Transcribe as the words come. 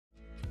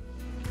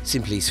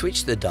Simply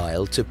switch the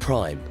dial to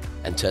prime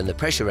and turn the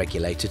pressure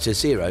regulator to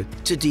 0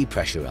 to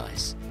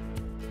depressurize.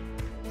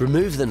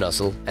 Remove the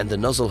nozzle and the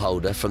nozzle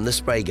holder from the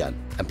spray gun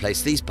and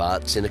place these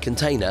parts in a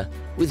container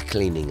with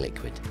cleaning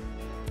liquid.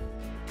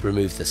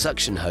 Remove the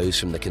suction hose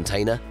from the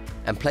container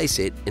and place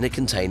it in a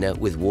container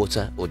with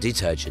water or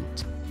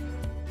detergent.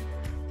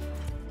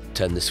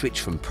 Turn the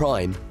switch from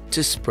prime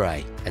to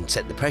spray and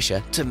set the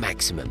pressure to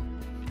maximum.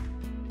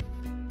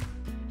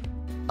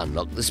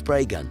 Unlock the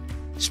spray gun.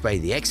 Spray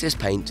the excess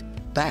paint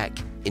back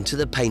into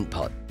the paint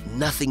pot.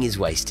 Nothing is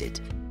wasted.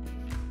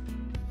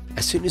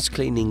 As soon as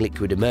cleaning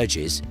liquid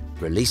emerges,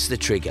 release the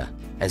trigger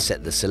and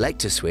set the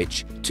selector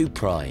switch to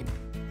prime.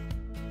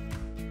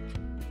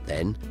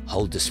 Then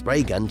hold the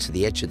spray gun to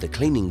the edge of the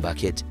cleaning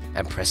bucket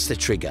and press the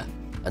trigger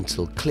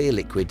until clear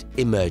liquid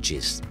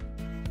emerges.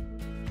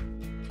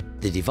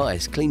 The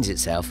device cleans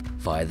itself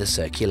via the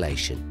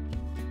circulation.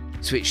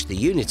 Switch the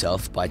unit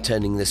off by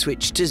turning the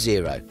switch to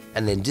 0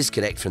 and then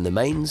disconnect from the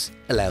mains,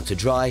 allow to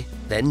dry,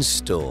 then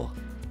store.